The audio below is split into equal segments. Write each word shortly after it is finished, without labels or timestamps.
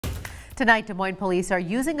Tonight, Des Moines police are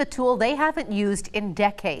using a tool they haven't used in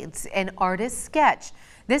decades, an artist's sketch.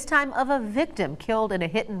 This time of a victim killed in a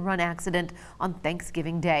hit-and-run accident on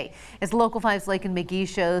Thanksgiving Day. As Local 5's Lakin McGee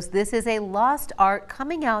shows, this is a lost art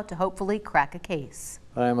coming out to hopefully crack a case.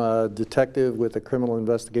 I'm a detective with the Criminal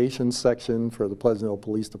Investigations section for the Pleasant Hill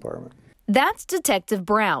Police Department. That's Detective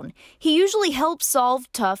Brown. He usually helps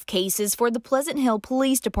solve tough cases for the Pleasant Hill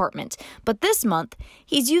Police Department, but this month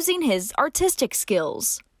he's using his artistic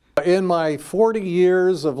skills. In my 40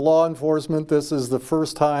 years of law enforcement, this is the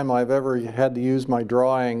first time I've ever had to use my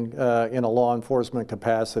drawing in a law enforcement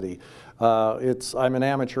capacity. I'm an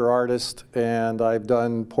amateur artist, and I've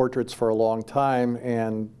done portraits for a long time,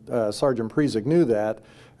 and Sergeant Prezick knew that,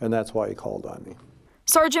 and that's why he called on me.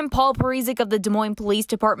 Sergeant Paul Perizic of the Des Moines Police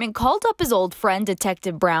Department called up his old friend,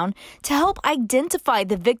 Detective Brown, to help identify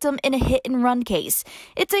the victim in a hit-and-run case.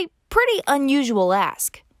 It's a pretty unusual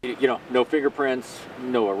ask. You know, no fingerprints,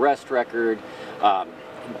 no arrest record,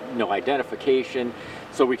 no identification.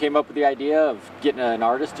 So we came up with the idea of getting an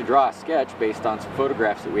artist to draw a sketch based on some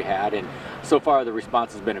photographs that we had, and so far the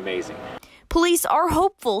response has been amazing. Police are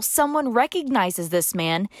hopeful someone recognizes this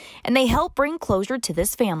man, and they help bring closure to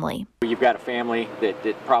this family. You've got a family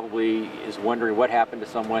that probably is wondering what happened to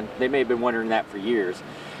someone. They may have been wondering that for years,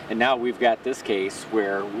 and now we've got this case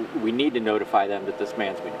where we need to notify them that this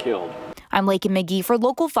man's been killed. I'm Lakin McGee for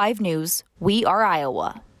Local 5 News. We are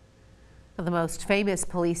Iowa. The most famous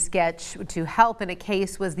police sketch to help in a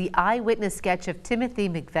case was the eyewitness sketch of Timothy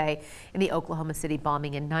McVeigh in the Oklahoma City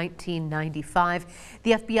bombing in 1995.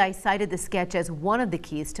 The FBI cited the sketch as one of the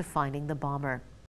keys to finding the bomber.